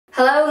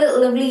Hello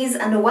little lovelies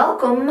and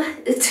welcome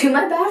to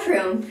my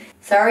bathroom.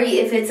 Sorry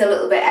if it's a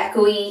little bit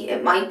echoey,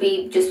 it might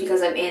be just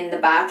because I'm in the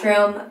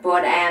bathroom,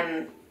 but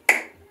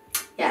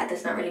yeah,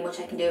 there's not really much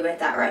I can do about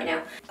that right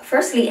now.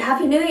 Firstly,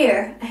 Happy New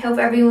Year! I hope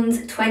everyone's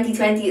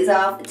 2020 is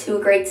off to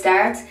a great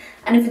start,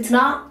 and if it's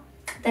not,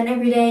 then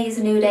every day is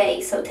a new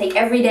day, so take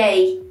every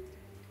day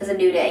as a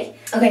new day.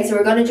 Okay, so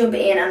we're going to jump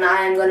in and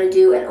I'm going to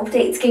do an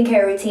updated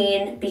skincare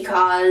routine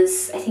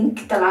because I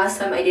think the last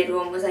time I did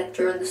one was like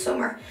during the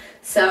summer.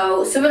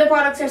 So some of the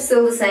products are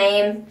still the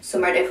same,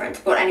 some are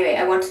different. But anyway,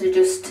 I wanted to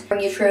just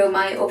bring you through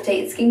my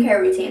updated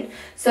skincare routine.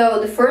 So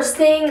the first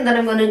thing that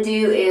I'm going to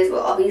do is,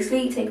 well,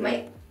 obviously take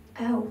my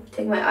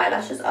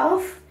eyelashes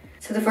off.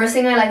 So the first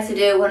thing I like to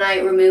do when I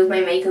remove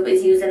my makeup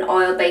is use an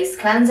oil-based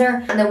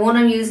cleanser. And the one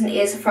I'm using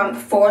is from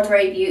Fourth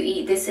Ray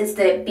Beauty. This is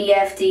the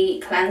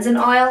BFD cleansing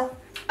oil.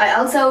 I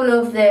also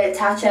love the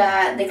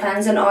Tatcha, the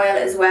cleansing oil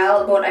as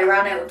well, but I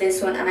ran out of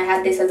this one and I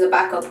had this as a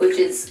backup, which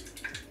is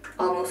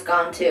almost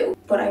gone too.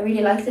 But I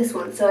really like this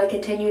one, so I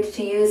continued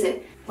to use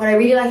it. What I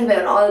really like about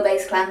an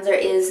oil-based cleanser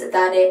is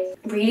that it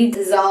really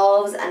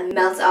dissolves and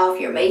melts off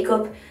your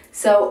makeup.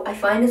 So I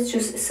find it's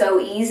just so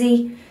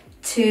easy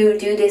to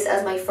do this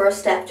as my first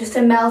step, just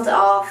to melt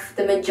off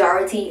the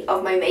majority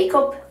of my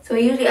makeup. So I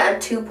usually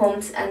add 2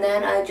 pumps and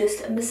then I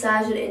just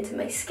massage it into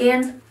my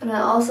skin. And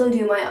I also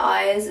do my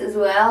eyes as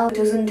well. It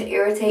doesn't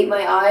irritate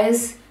my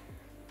eyes,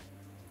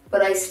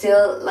 but I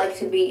still like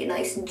to be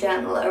nice and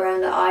gentle around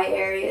the eye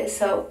area,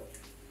 so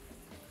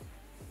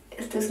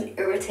it doesn't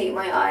irritate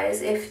my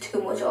eyes if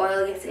too much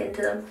oil gets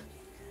into them.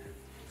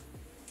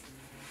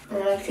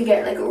 And I like to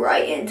get like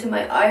right into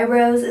my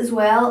eyebrows as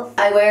well.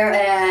 I wear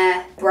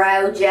a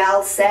brow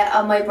gel set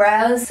on my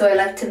brows, so I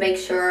like to make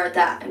sure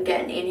that I'm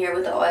getting in here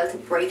with the oil to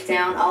break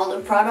down all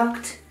the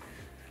product.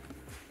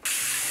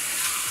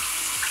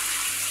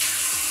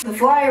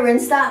 Before I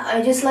rinse that,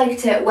 I just like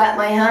to wet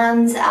my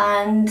hands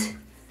and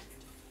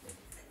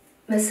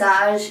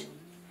massage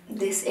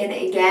this in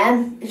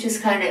again. It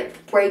just kind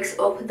of breaks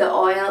up the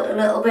oil a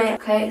little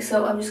bit. Okay,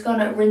 so I'm just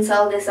gonna rinse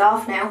all this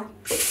off now.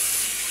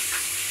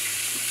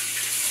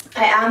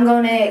 I am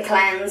going to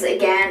cleanse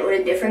again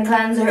with a different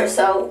cleanser,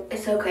 so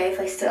it's okay if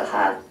I still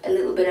have a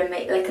little bit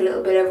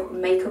of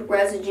makeup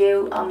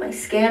residue on my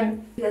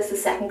skin, because the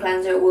second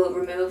cleanser will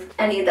remove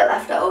any of the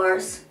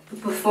leftovers.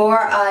 Before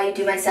I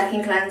do my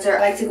second cleanser, I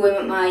like to go in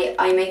with my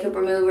eye makeup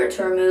remover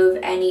to remove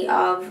any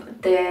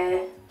of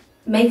the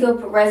makeup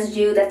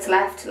residue that's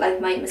left,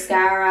 like my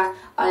mascara,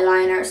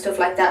 eyeliner, stuff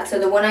like that. So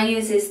the one I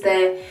use is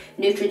the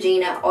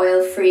Neutrogena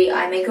oil-free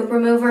eye makeup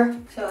remover.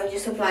 So I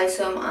just apply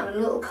some on a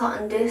little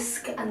cotton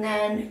disc and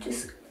then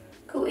just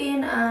go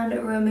in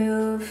and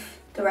remove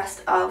the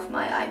rest of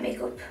my eye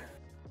makeup.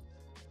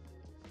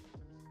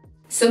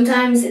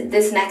 Sometimes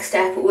this next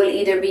step will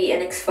either be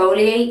an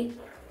exfoliate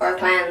or a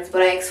cleanse,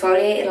 but I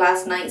exfoliated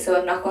last night, so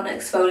I'm not going to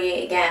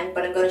exfoliate again,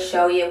 but I'm going to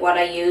show you what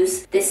I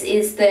use. This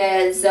is the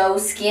xoxo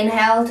Skin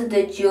Health,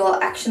 the dual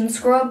action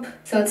scrub.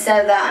 So instead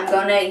of that, I'm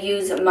going to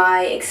use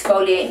my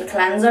exfoliating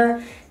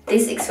cleanser.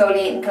 This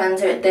exfoliating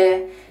cleanser,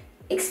 the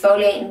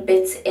exfoliating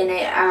bits in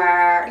it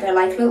they're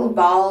like little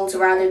balls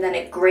rather than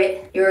a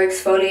grit. Your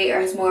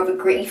exfoliator has more of a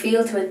gritty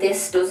feel to it.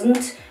 This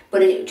doesn't,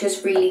 but it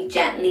just really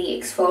gently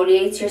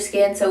exfoliates your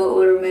skin, so it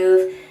will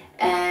remove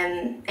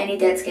any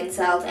dead skin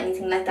cells,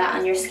 anything like that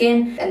on your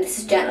skin, and this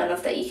is gentle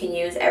enough that you can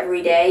use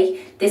every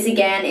day. This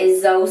again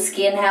is xoxo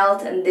Skin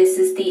Health, and this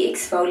is the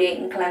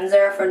exfoliating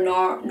cleanser for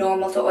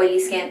normal to oily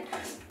skin.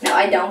 Now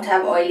I don't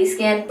have oily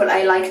skin, but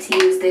I like to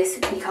use this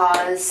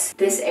because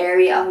this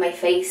area of my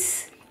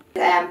face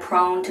is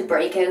prone to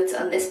breakouts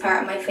on this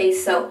part of my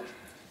face, so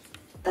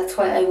that's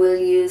why I will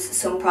use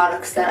some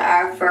products that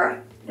are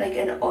for like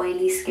an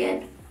oily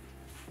skin.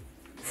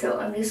 So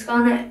I'm just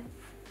gonna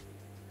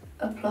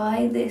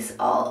apply this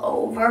all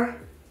over,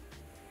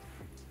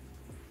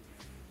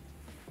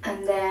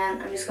 and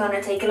then I'm just going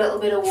to take a little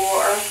bit of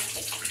water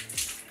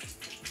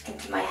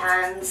into my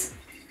hands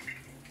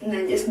and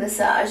then just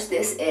massage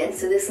this in,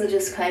 so this will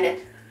just kind of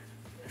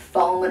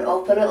foam it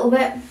up a little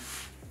bit.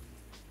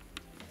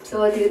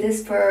 So I'll do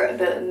this for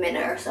about a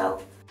minute or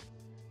so.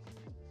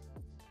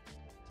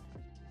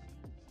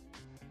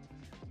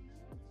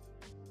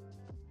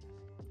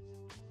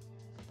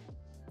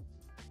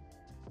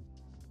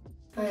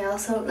 I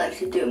also like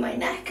to do my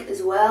neck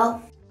as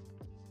well.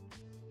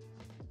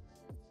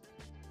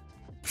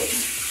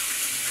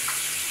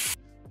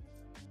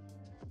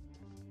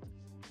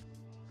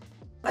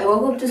 I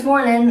woke up this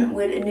morning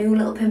with a new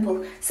little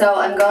pimple, so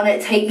I'm going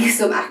to take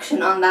some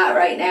action on that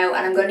right now,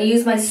 and I'm going to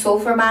use my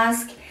sulfur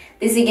mask.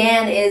 This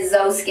again is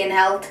xoxo Skin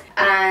Health,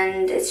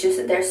 and it's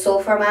just their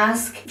sulfur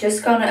mask.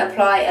 Just going to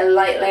apply a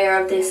light layer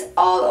of this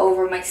all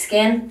over my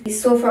skin.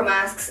 These sulfur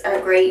masks are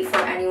great for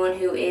anyone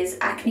who is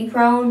acne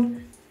prone,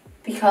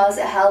 because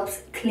it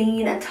helps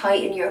clean and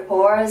tighten your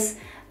pores,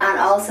 and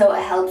also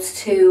it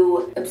helps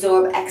to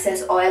absorb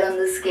excess oil on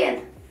the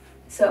skin.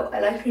 So I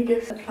like to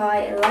just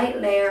apply a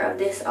light layer of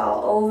this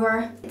all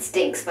over. It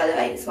stinks, by the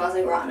way, it smells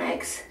like rotten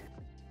eggs.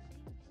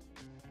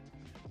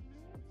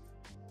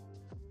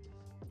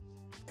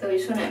 So I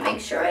just want to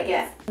make sure I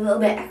get a little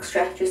bit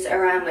extra just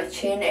around my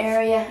chin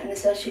area, and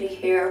especially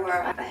here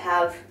where I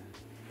have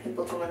a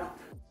pimple coming up.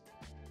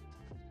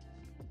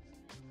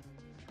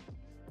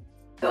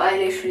 So I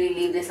literally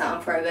leave this on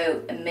for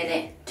about a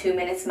minute, 2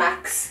 minutes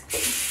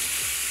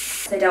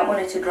max. I don't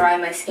want it to dry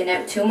my skin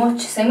out too much.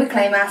 Same with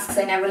clay masks,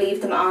 I never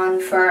leave them on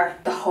for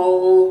the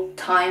whole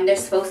time they're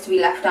supposed to be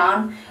left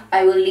on.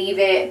 I will leave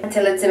it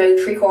until it's about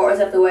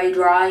 3/4 of the way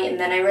dry, and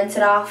then I rinse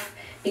it off,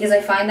 because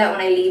I find that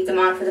when I leave them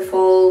on for the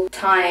full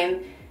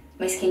time,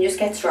 my skin just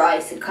gets dry,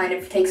 so it kind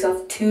of takes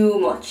off too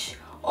much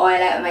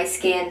oil out of my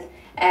skin,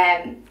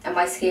 and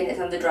my skin is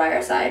on the drier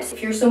side.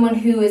 If you're someone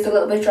who is a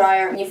little bit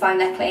drier and you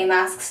find that clay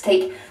masks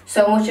take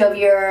so much of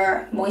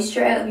your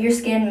moisture out of your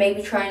skin,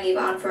 maybe try and leave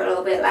it on for a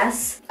little bit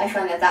less. I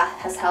find that that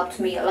has helped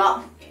me a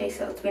lot. Okay,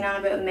 so it's been on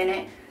about a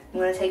minute. I'm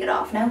going to take it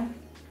off now.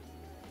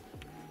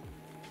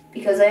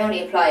 Because I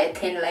only apply a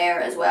thin layer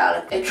as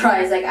well, it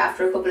dries like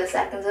after a couple of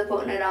seconds of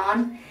putting it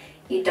on.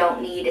 You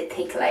don't need a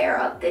thick layer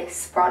of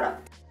this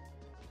product.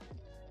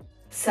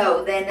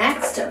 So the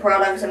next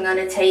product I'm going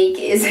to take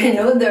is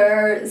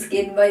another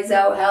Skin by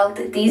Xoxo Health.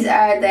 These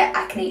are the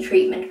acne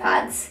treatment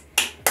pads.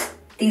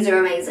 These are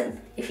amazing.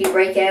 If you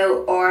break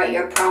out or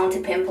you're prone to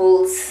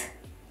pimples,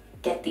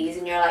 get these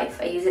in your life.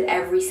 I use it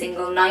every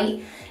single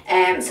night.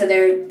 So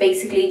they're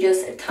basically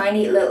just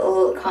tiny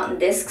little cotton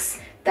discs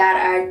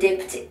that are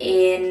dipped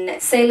in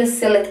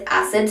salicylic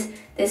acid.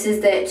 This is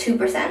the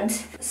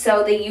 2%.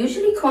 So they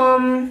usually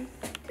come,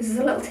 this is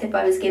a little tip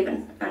I was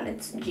given and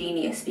it's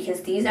genius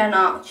because these are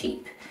not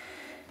cheap.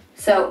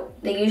 So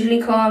they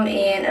usually come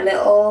in a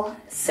little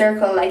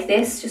circle like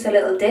this, just a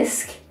little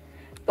disc,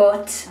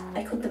 but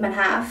I cut them in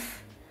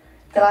half.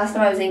 The last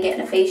time I was in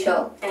getting a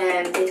facial,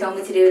 they told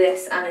me to do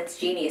this, and it's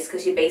genius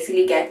because you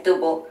basically get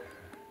double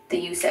the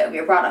use out of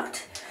your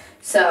product.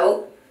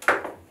 So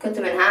cut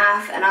them in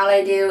half, and all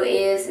I do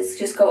is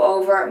just go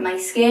over my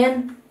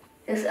skin,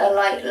 just a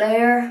light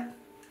layer.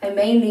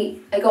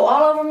 I go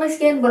all over my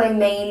skin, but I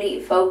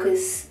mainly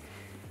focus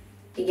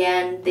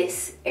again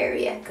this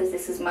area because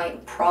this is my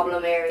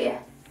problem area.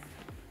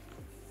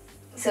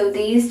 So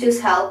these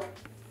just help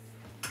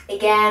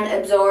again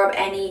absorb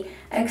any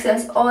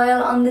excess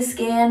oil on the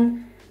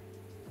skin,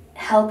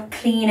 help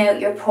clean out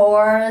your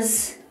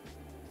pores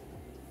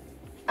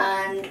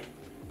and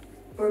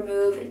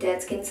remove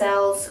dead skin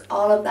cells,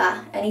 all of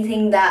that,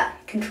 anything that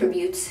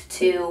contributes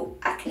to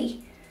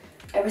acne.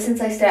 Ever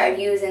since I started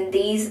using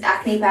these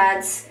acne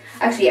pads,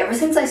 actually ever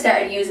since I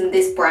started using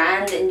this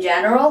brand in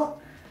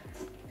general,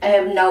 I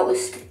have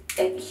noticed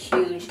a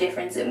huge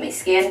difference in my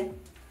skin.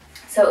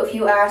 So if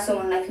you are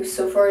someone like who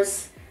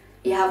suffers,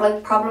 you have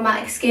like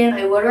problematic skin,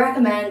 I would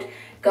recommend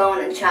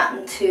going and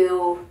chatting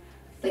to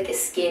like a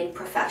skin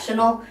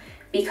professional,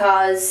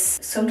 because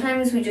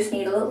sometimes we just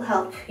need a little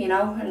help, you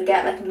know, and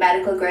get like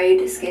medical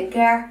grade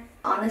skincare.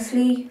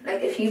 Honestly,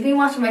 like if you've been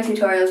watching my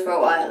tutorials for a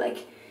while, like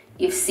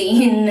you've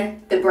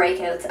seen the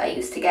breakouts I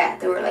used to get.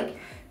 They were like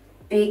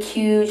big,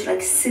 huge, like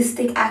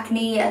cystic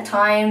acne at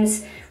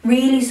times,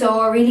 really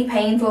sore, really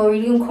painful,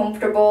 really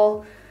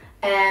uncomfortable,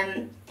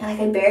 and like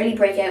I barely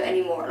break out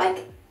anymore.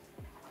 Like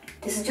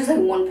this is just like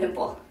one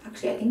pimple.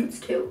 Actually, I think it's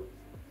two,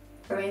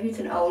 or maybe it's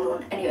an old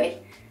one. Anyway,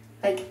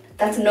 like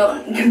that's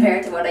nothing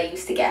compared to what I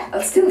used to get.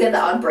 I'll still get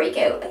the odd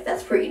breakout, like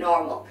that's pretty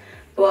normal,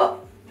 but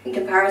in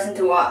comparison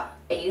to what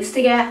I used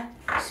to get,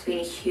 it's been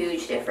a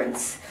huge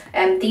difference.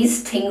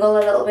 These tingle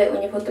a little bit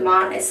when you put them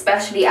on,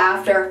 especially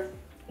after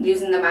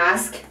using the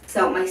mask.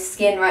 So my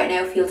skin right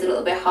now feels a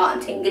little bit hot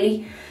and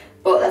tingly,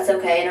 but that's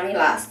okay. It only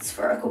lasts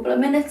for a couple of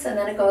minutes and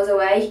then it goes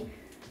away.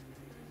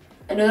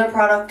 Another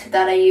product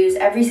that I use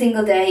every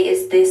single day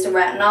is this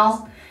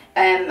retinol.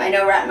 I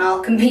know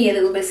retinol can be a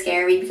little bit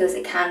scary because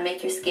it can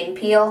make your skin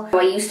peel.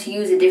 I used to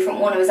use a different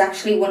one. It was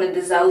actually one of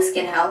the Xoxo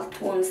Skin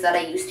Health ones that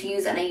I used to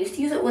use, and I used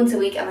to use it once a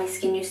week and my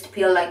skin used to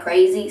peel like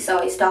crazy, so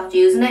I stopped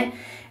using it.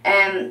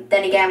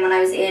 Then again, when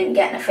I was in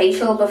getting a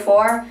facial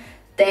before,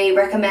 they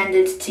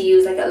recommended to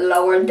use like a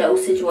lower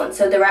dosage one.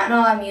 So the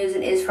retinol I'm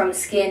using is from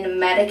Skin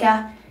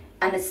Medica,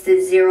 and it's the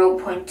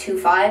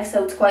 0.25,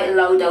 so it's quite a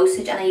low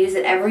dosage, and I use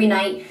it every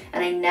night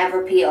and I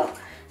never peel.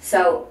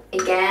 So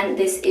again,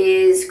 this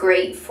is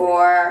great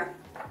for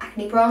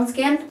acne prone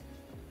skin.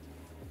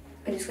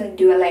 I'm just going to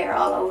do a layer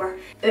all over.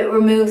 It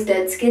removes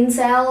dead skin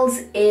cells,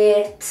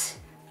 it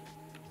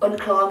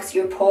unclogs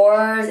your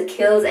pores, it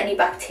kills any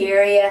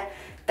bacteria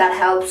that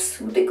helps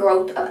with the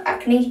growth of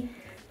acne.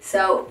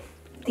 So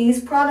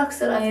these products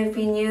that I have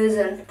been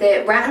using,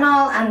 the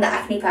retinol and the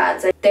acne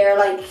pads, they're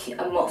like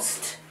a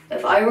must.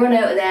 If I run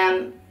out of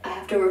them, I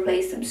have to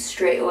replace them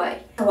straight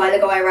away. A while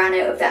ago I ran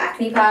out of the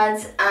acne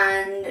pads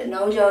and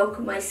no joke,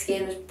 my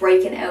skin was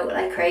breaking out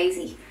like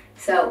crazy.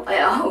 So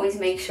I always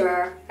make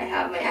sure I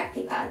have my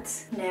acne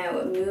pads.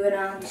 Now moving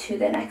on to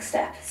the next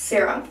step,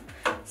 serum.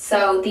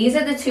 So these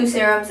are the two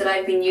serums that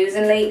I've been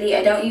using lately.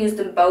 I don't use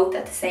them both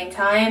at the same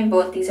time,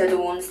 but these are the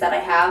ones that I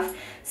have.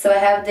 So I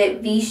have the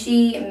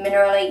Vichy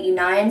Mineral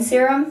 89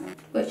 serum,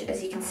 which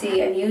as you can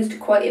see I've used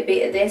quite a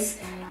bit of this.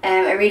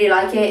 I really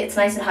like it. It's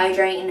nice and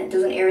hydrating, it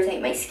doesn't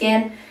irritate my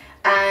skin.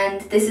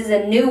 And this is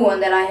a new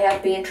one that I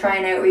have been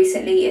trying out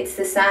recently. It's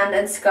the Sand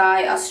and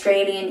Sky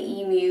Australian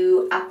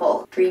Emu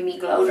Apple Dreamy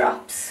Glow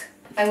Drops.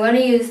 I'm going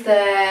to use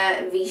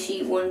the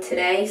Vichy one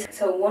today.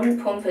 So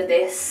one pump of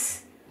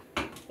this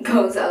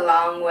goes a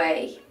long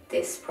way.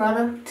 This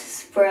product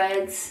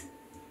spreads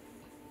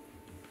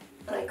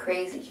like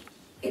crazy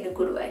in a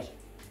good way.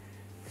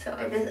 So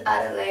I just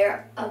add a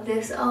layer of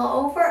this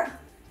all over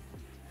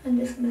and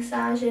just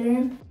massage it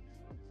in.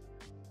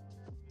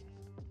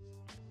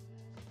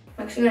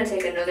 I'm actually going to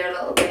take another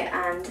little bit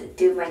and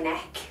do my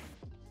neck.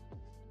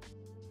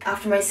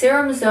 After my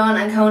serum's done,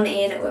 I'm going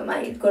in with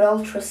my good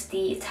old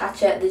trusty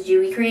Tatcha the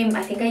Dewy Cream.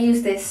 I think I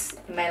used this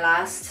in my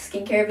last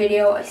skincare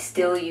video. I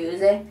still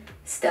use it.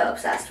 Still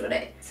obsessed with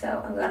it.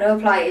 So I'm going to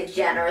apply a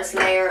generous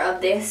layer of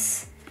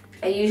this.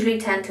 I usually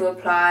tend to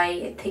apply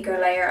a thicker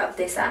layer of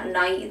this at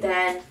night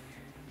than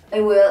I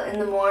will in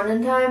the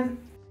morning time.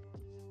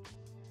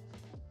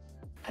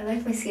 I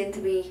like my skin to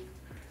be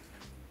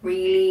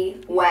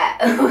really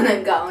wet when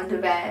I'm going to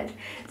bed.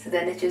 So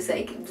then it just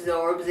like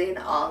absorbs in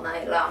all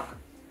night long.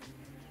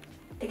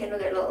 Take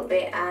another little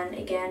bit and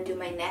again do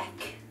my neck.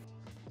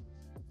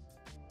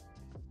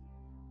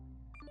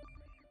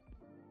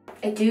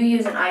 I do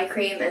use an eye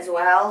cream as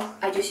well.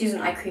 I just use an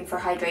eye cream for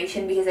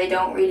hydration because I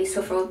don't really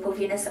suffer with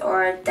puffiness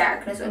or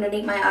darkness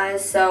underneath my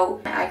eyes.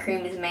 So my eye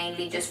cream is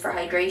mainly just for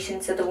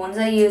hydration. So the ones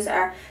I use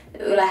are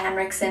the Ulla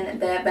Henriksen,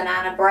 the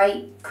Banana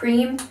Bright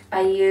cream.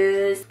 I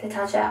use the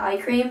Tatcha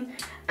eye cream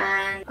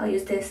and I'll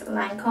use this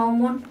Lancome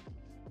one.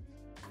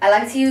 I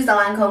like to use the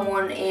Lancome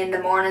one in the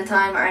morning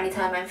time or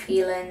anytime I'm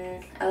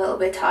feeling a little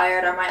bit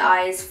tired or my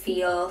eyes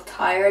feel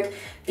tired,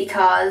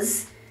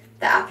 because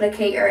the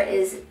applicator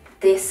is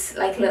this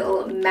like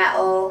little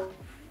metal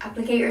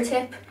applicator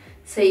tip,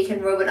 so you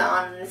can rub it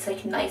on and it's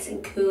like nice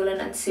and cooling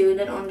and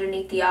soothing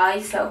underneath the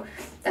eye. So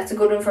that's a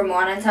good one for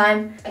morning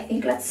time. I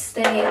think let's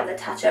stay on the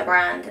Tatcha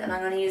brand and I'm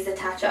going to use the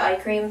Tatcha eye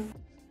cream.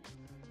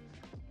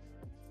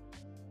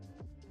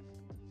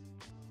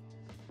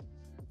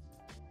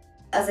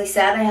 As I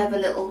said, I have a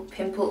little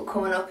pimple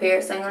coming up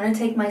here, so I'm going to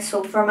take my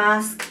sulfur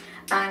mask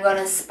and I'm going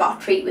to spot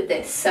treat with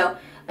this. So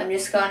I'm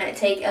just going to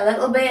take a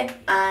little bit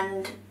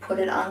and put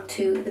it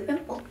onto the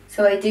pimple.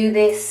 So I do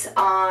this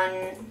on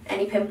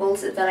any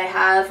pimples that I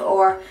have,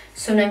 or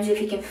sometimes if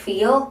you can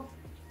feel,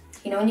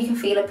 you know, when you can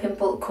feel a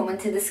pimple coming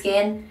to the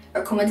skin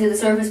or coming to the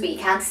surface but you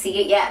can't see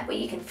it yet, but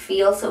you can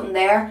feel something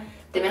there.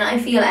 The minute I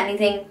feel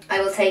anything,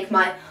 I will take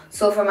my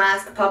sulfur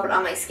mask, pop it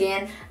on my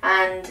skin,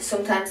 and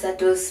sometimes that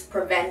does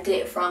prevent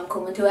it from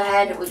coming to a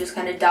head. It will just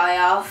kind of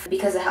die off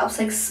because it helps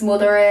like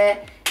smother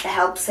it. It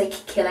helps like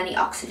kill any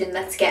oxygen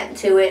that's getting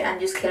to it and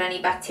just kill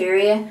any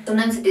bacteria.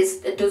 Sometimes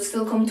it does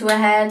still come to a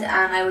head,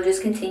 and I will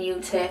just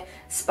continue to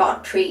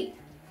spot treat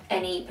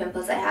any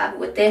pimples I have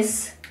with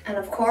this. And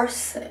of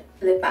course,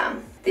 lip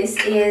balm. This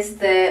is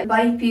the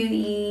Bite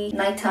Beauty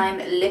Nighttime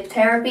Lip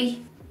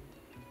Therapy.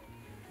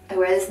 I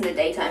wear this in the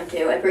daytime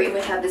too. I pretty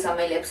much have this on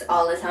my lips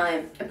all the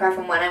time, apart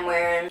from when I'm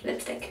wearing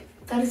lipstick.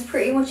 That is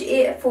pretty much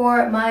it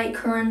for my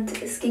current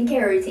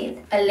skincare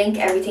routine. I'll link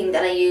everything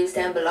that I use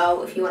down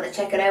below if you want to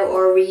check it out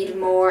or read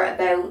more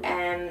about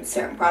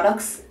certain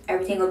products.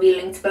 Everything will be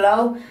linked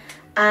below.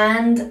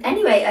 And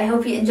anyway, I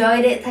hope you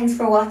enjoyed it. Thanks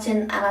for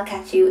watching and I'll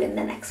catch you in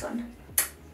the next one.